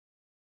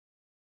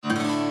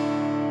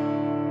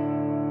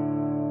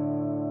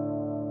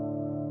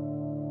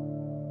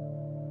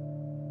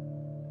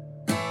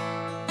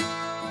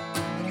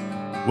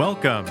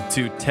Welcome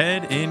to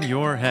TED in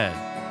Your Head,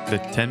 the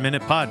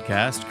 10-minute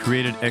podcast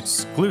created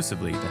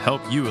exclusively to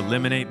help you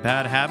eliminate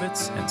bad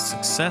habits and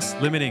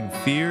success-limiting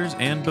fears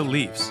and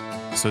beliefs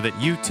so that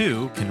you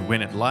too can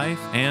win at life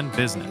and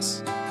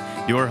business.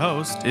 Your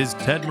host is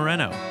Ted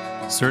Moreno,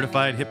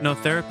 certified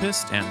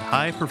hypnotherapist and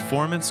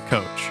high-performance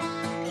coach.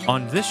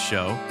 On this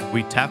show,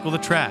 we tackle the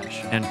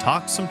trash and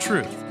talk some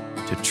truth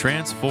to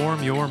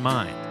transform your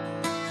mind.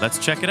 Let's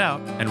check it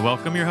out and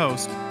welcome your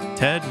host,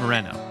 Ted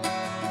Moreno.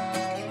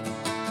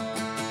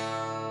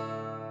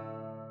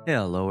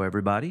 Hello,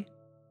 everybody,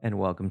 and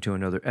welcome to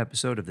another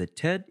episode of the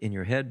TED in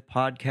Your Head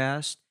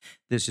podcast.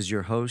 This is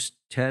your host,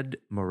 Ted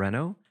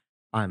Moreno.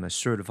 I'm a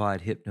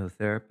certified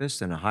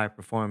hypnotherapist and a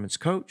high-performance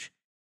coach,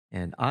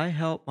 and I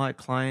help my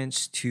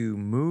clients to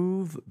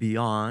move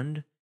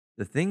beyond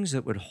the things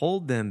that would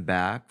hold them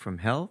back from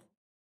health,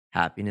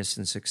 happiness,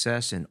 and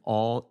success in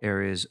all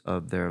areas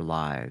of their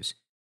lives.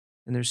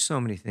 And there's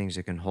so many things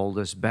that can hold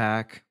us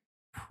back: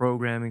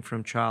 programming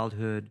from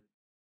childhood,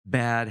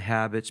 bad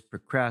habits,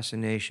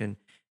 procrastination,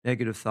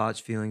 negative thoughts,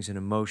 feelings, and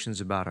emotions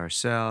about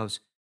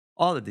ourselves.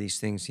 All of these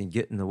things can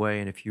get in the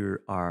way. And if you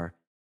are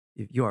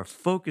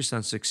focused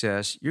on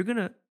success, you're going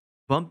to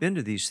bump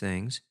into these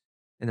things.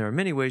 And there are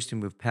many ways to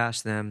move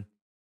past them.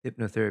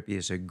 Hypnotherapy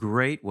is a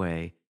great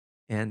way.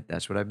 And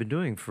that's what I've been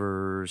doing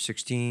for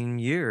 16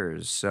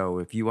 years. So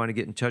if you want to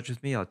get in touch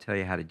with me, I'll tell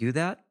you how to do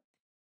that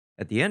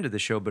at the end of the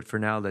show. But for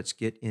now, let's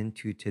get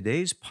into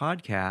today's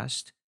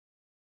podcast.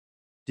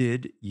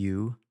 Did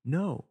you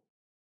know? ...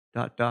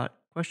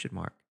 question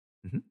mark.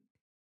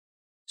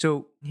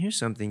 So here's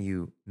something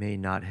you may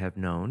not have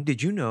known.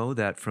 Did you know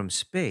that from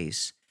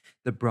space,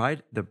 the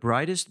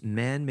brightest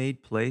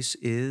man-made place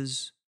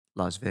is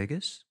Las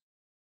Vegas?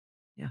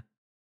 Yeah,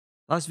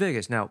 Las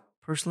Vegas. Now,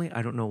 personally,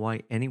 I don't know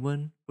why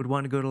anyone would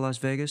want to go to Las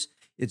Vegas.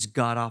 It's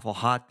god-awful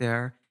hot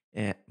there.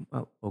 And,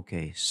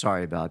 okay,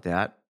 sorry about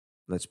that.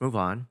 Let's move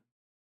on.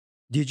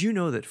 Did you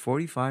know that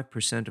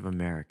 45% of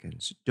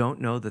Americans don't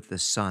know that the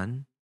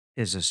sun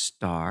is a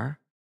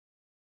star?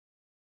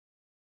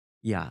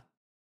 Yeah,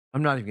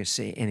 I'm not even going to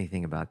say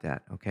anything about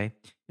that, okay?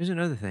 Here's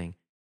another thing.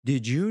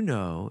 Did you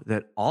know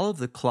that all of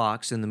the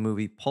clocks in the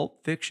movie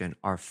Pulp Fiction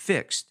are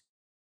fixed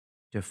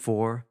to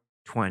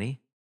 4:20?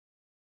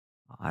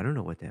 I don't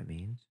know what that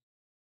means.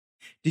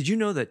 Did you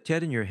know that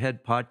TED in Your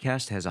Head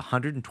podcast has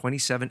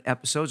 127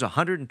 episodes?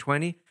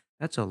 120?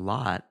 That's a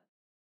lot.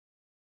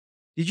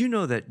 Did you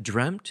know that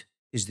dreamt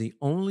is the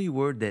only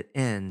word that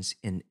ends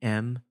in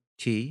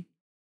MT?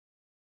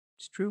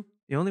 It's true,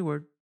 the only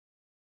word.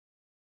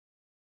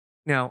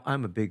 Now,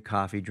 I'm a big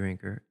coffee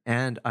drinker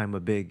and I'm a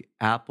big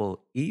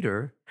apple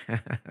eater.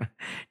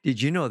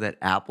 Did you know that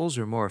apples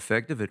are more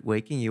effective at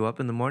waking you up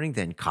in the morning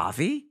than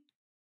coffee?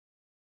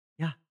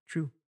 Yeah,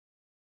 true.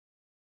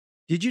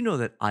 Did you know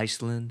that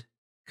Iceland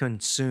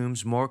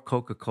consumes more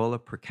Coca-Cola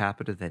per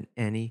capita than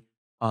any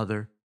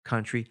other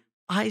country?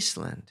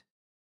 Iceland.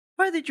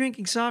 Why are they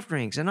drinking soft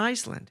drinks in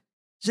Iceland?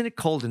 Isn't it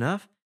cold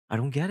enough? I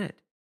don't get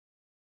it.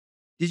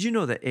 Did you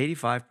know that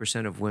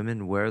 85% of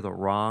women wear the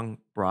wrong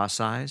bra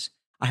size?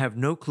 I have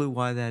no clue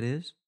why that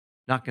is.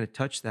 Not going to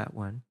touch that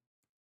one.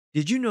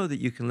 Did you know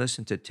that you can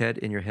listen to TED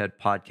in Your Head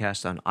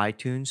podcast on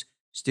iTunes,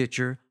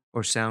 Stitcher,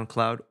 or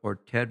SoundCloud, or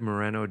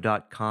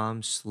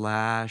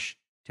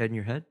tedmoreno.com/TED in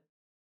Your Head?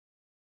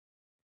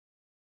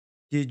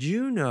 Did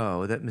you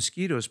know that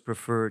mosquitoes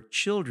prefer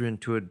children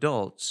to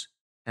adults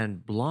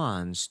and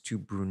blondes to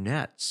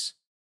brunettes?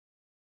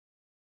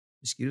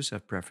 Mosquitoes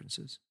have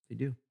preferences. They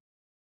do.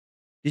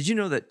 Did you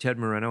know that Ted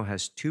Moreno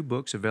has 2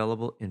 books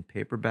available in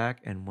paperback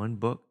and 1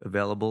 book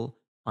available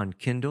on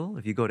Kindle?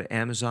 If you go to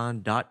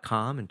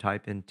Amazon.com and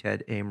type in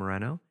Ted A.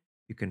 Moreno,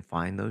 you can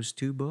find those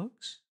 2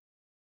 books.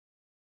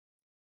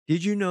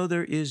 Did you know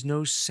there is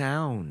no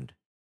sound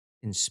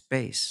in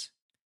space?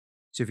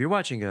 So if you're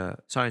watching a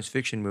science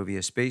fiction movie,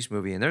 a space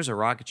movie, and there's a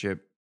rocket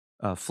ship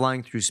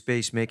flying through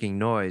space making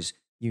noise,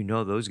 you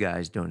know those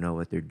guys don't know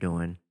what they're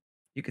doing.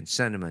 You can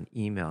send them an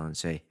email and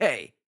say,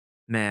 hey,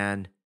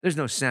 man, there's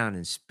no sound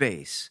in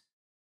space.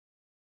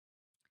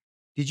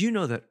 Did you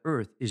know that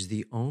Earth is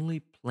the only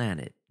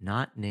planet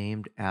not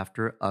named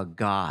after a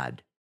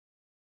god?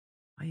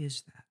 Why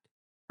is that?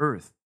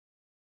 Earth.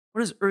 What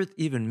does Earth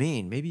even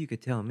mean? Maybe you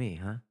could tell me,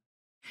 huh?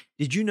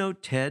 Did you know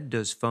TED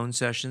does phone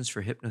sessions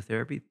for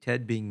hypnotherapy?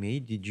 TED being me.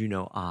 Did you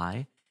know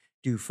I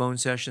do phone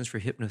sessions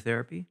for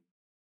hypnotherapy?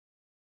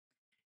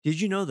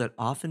 Did you know that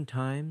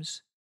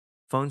oftentimes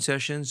phone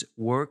sessions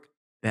work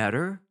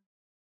better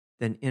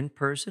than in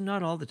person?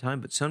 Not all the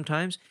time, but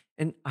sometimes.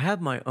 And I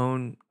have my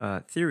own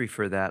theory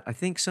for that. I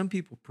think some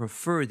people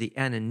prefer the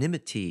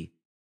anonymity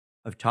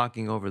of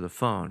talking over the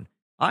phone.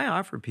 I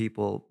offer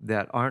people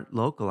that aren't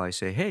local, I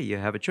say, hey, you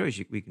have a choice.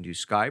 We can do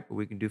Skype or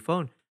we can do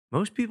phone.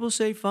 Most people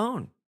say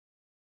phone.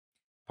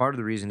 Part of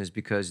the reason is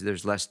because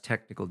there's less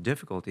technical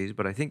difficulties,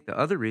 but I think the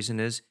other reason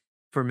is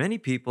for many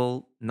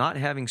people, not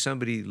having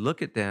somebody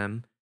look at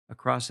them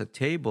across a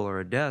table or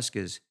a desk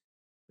is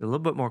a little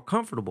bit more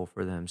comfortable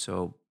for them.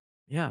 So,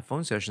 yeah,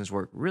 phone sessions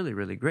work really,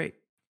 really great.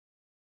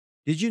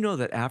 Did you know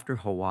that after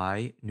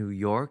Hawaii, New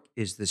York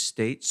is the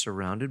state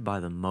surrounded by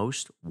the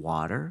most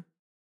water?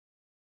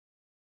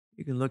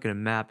 You can look at a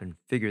map and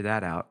figure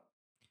that out.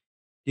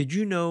 Did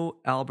you know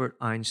Albert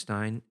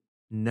Einstein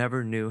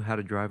never knew how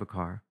to drive a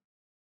car?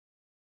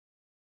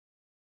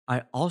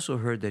 I also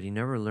heard that he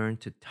never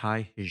learned to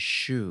tie his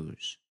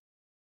shoes.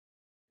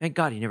 Thank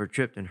God he never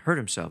tripped and hurt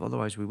himself.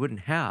 Otherwise, we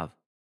wouldn't have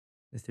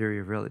the theory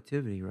of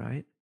relativity,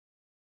 right?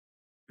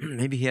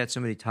 Maybe he had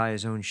somebody tie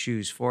his own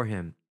shoes for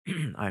him.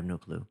 I have no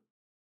clue.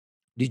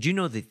 Did you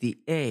know that the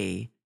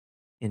A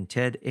in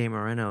Ted A.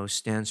 Moreno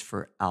stands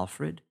for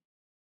Alfred?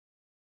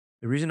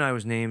 The reason I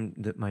was named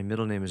that my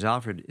middle name is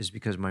Alfred is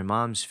because my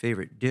mom's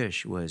favorite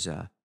dish was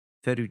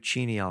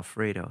fettuccine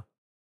Alfredo.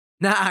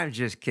 Nah, I'm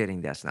just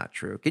kidding. That's not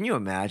true. Can you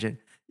imagine?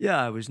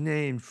 Yeah, I was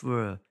named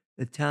for a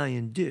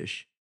Italian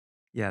dish.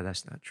 Yeah,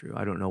 that's not true.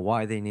 I don't know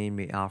why they named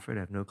me Alfred.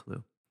 I have no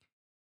clue.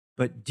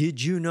 But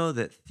did you know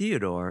that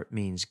Theodore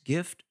means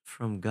gift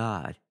from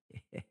God?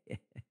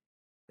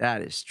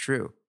 That is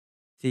true.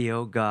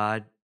 Theo,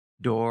 God,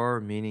 door,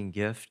 meaning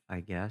gift, I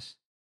guess.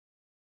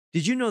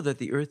 Did you know that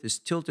the earth is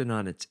tilted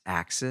on its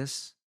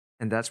axis?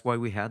 And that's why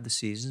we have the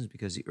seasons,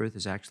 because the earth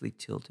is actually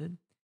tilted.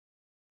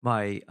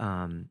 My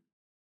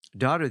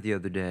daughter the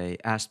other day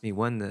asked me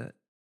when the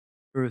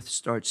earth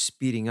starts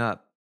speeding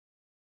up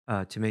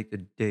to make the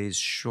days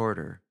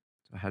shorter.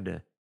 So I had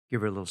to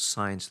give her a little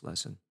science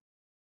lesson.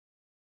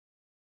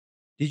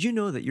 Did you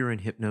know that you're in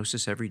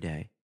hypnosis every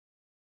day?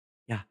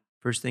 Yeah.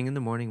 First thing in the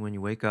morning when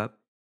you wake up,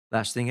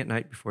 last thing at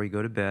night before you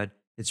go to bed.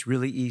 It's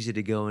really easy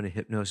to go into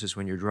hypnosis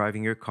when you're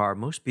driving your car.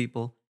 Most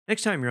people,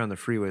 next time you're on the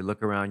freeway,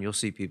 look around, you'll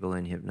see people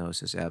in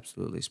hypnosis,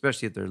 absolutely,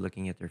 especially if they're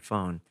looking at their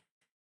phone.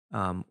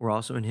 We're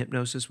also in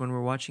hypnosis when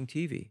we're watching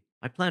TV.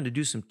 I plan to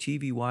do some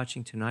TV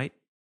watching tonight.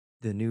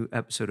 The new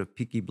episode of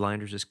Peaky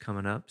Blinders is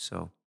coming up,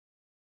 so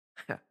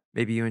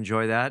maybe you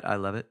enjoy that. I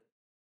love it.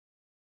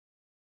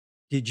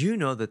 Did you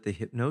know that the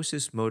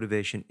Hypnosis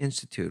Motivation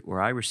Institute,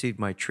 where I received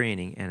my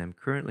training and am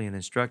currently an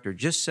instructor,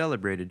 just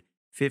celebrated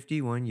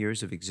 51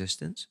 years of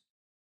existence?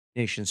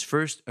 Nation's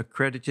first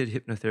accredited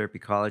hypnotherapy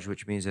college,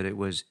 which means that it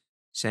was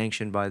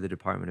sanctioned by the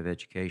Department of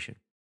Education.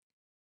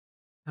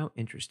 How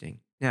interesting.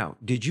 Now,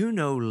 did you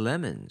know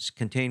lemons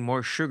contain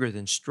more sugar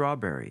than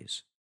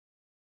strawberries?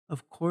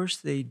 Of course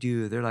they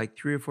do. They're like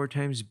 3 or 4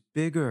 times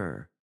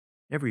bigger.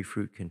 Every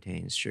fruit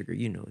contains sugar.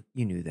 You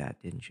knew that,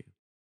 didn't you?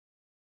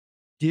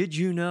 Did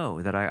you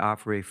know that I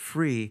offer a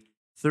free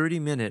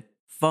 30-minute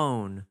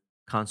phone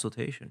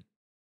consultation?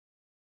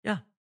 Yeah,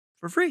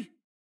 for free.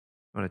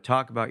 You want to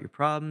talk about your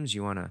problems?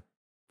 You want to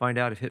find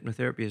out if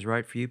hypnotherapy is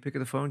right for you? Pick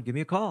up the phone, give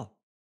me a call.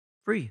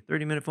 Free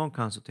 30-minute phone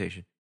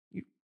consultation.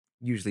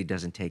 Usually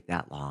doesn't take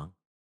that long,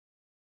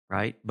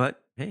 right?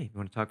 But hey, you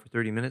want to talk for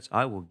 30 minutes?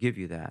 I will give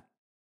you that.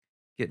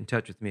 Get in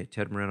touch with me at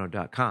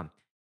tedmoreno.com.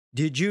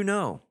 Did you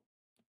know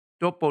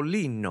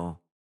Topolino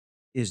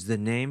is the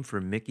name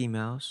for Mickey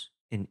Mouse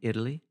in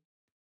Italy?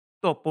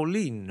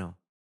 Topolino.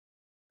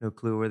 No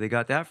clue where they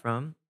got that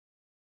from.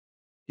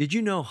 Did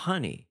you know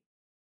honey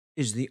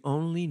is the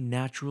only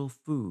natural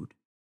food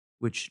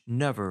which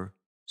never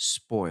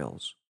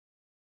spoils?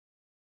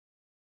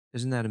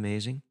 Isn't that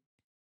amazing?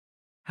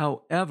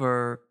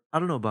 However, I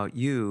don't know about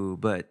you,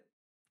 but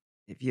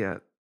if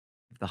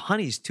the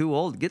honey's too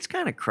old, it gets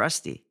kind of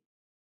crusty,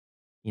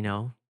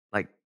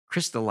 like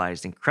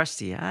crystallized and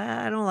crusty.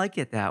 I don't like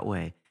it that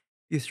way.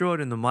 You throw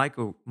it in the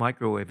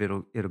microwave,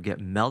 it'll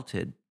get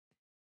melted.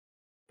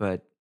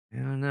 But I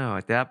don't know.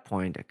 At that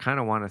point, I kind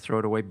of want to throw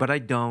it away, but I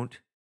don't.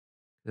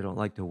 I don't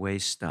like to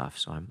waste stuff,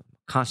 so I'm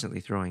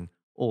constantly throwing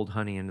old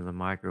honey into the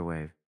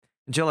microwave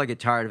until I get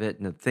tired of it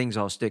and the thing's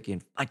all sticky,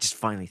 and I just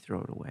finally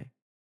throw it away.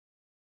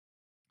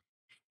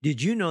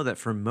 Did you know that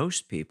for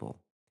most people,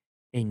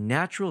 a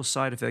natural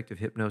side effect of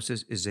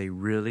hypnosis is a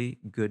really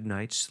good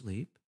night's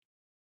sleep?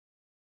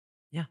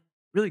 Yeah,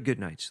 really good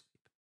night's sleep.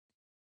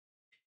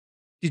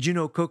 Did you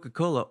know Coca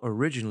Cola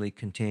originally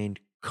contained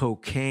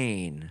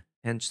cocaine,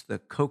 hence the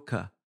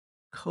Coca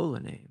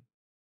Cola name?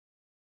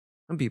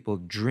 Some people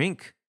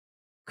drink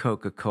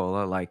Coca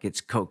Cola like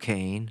it's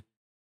cocaine.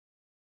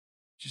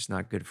 Just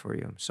not good for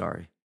you. I'm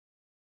sorry.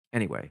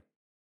 Anyway,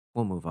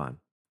 we'll move on.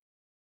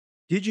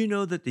 Did you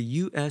know that the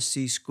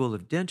USC School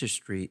of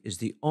Dentistry is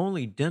the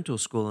only dental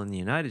school in the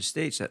United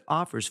States that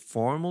offers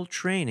formal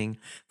training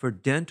for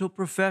dental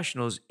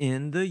professionals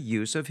in the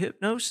use of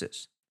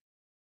hypnosis?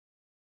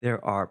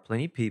 There are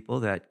plenty of people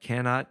that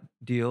cannot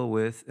deal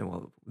with, and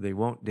well,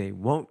 they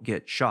won't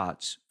get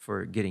shots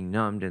for getting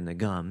numbed in the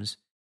gums,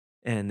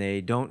 and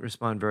they don't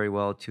respond very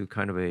well to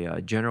kind of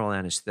a general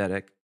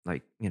anesthetic,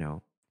 like,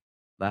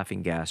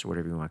 laughing gas or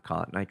whatever you want to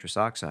call it, nitrous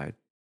oxide.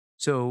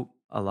 So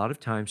a lot of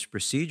times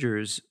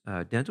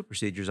dental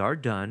procedures are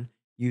done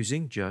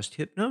using just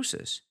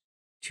hypnosis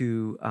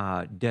to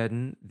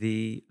deaden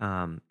the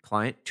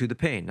client to the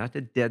pain, not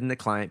to deaden the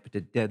client, but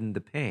to deaden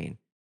the pain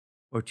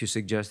or to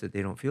suggest that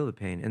they don't feel the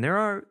pain. And there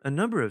are a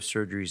number of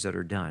surgeries that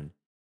are done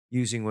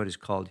using what is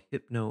called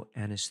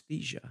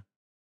hypnoanesthesia.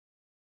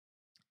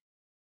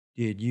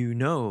 Did you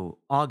know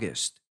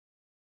August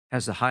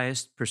has the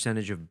highest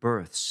percentage of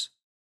births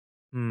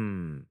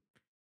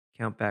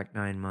Count back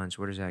 9 months.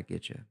 Where does that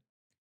get you?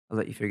 I'll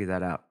let you figure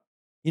that out.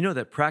 You know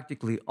that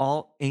practically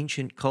all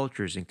ancient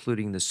cultures,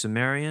 including the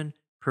Sumerian,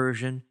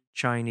 Persian,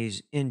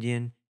 Chinese,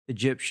 Indian,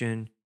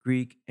 Egyptian,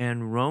 Greek,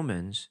 and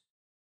Romans,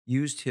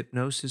 used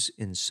hypnosis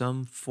in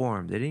some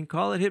form. They didn't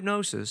call it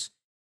hypnosis.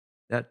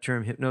 That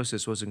term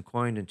hypnosis wasn't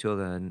coined until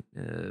the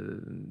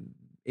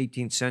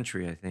 18th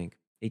century, I think,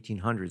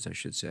 1800s, I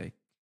should say.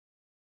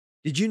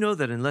 Did you know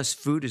that unless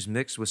food is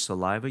mixed with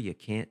saliva, you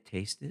can't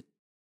taste it?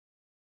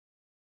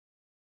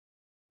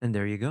 And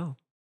there you go.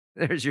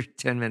 There's your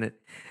 10-minute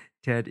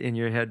TED in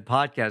Your Head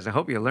podcast. I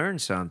hope you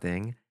learned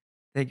something.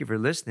 Thank you for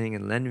listening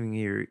and lending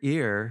me your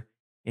ear.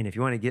 And if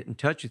you want to get in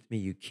touch with me,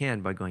 you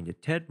can by going to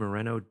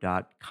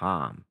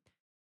tedmoreno.com.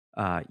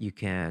 You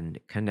can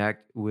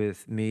connect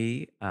with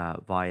me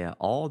via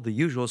all the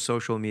usual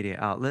social media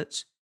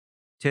outlets.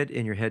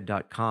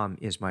 TedInYourHead.com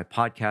is my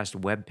podcast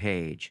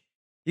webpage.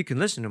 You can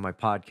listen to my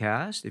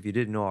podcast. If you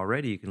didn't know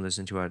already, you can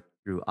listen to it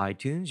through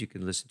iTunes. You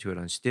can listen to it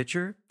on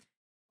Stitcher,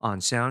 on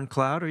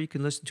SoundCloud, or you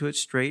can listen to it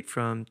straight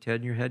from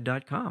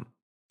TedInYourHead.com.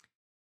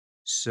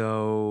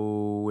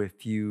 So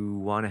if you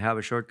want to have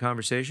a short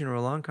conversation or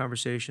a long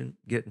conversation,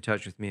 get in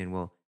touch with me and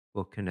we'll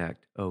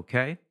connect,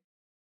 okay?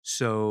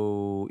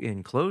 So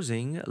in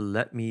closing,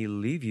 let me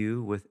leave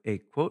you with a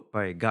quote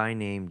by a guy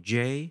named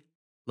Jay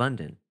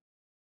London.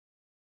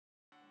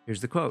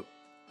 Here's the quote.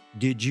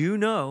 Did you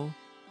know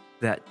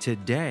that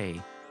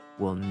today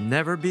will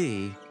never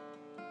be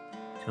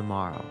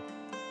tomorrow?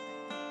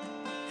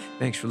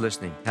 Thanks for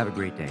listening. Have a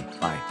great day.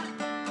 Bye.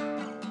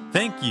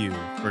 Thank you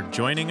for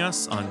joining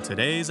us on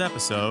today's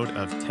episode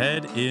of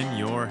TED in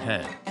Your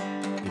Head.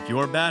 If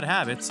your bad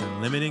habits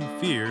and limiting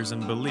fears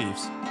and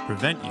beliefs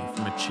prevent you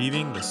from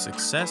achieving the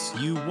success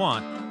you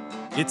want,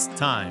 it's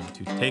time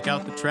to take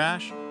out the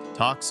trash,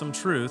 talk some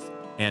truth,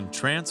 and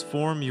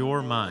transform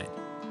your mind.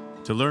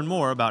 To learn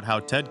more about how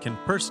TED can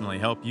personally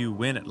help you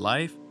win at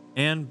life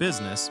and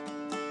business,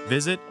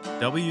 visit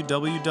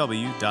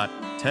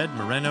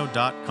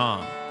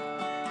www.tedmoreno.com.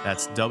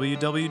 That's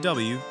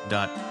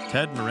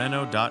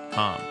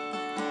www.tedmoreno.com.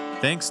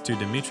 Thanks to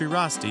Dimitri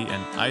Rosti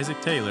and Isaac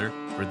Taylor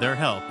for their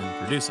help in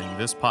producing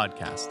this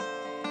podcast.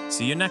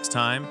 See you next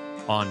time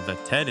on the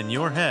TED in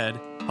Your Head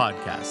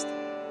podcast.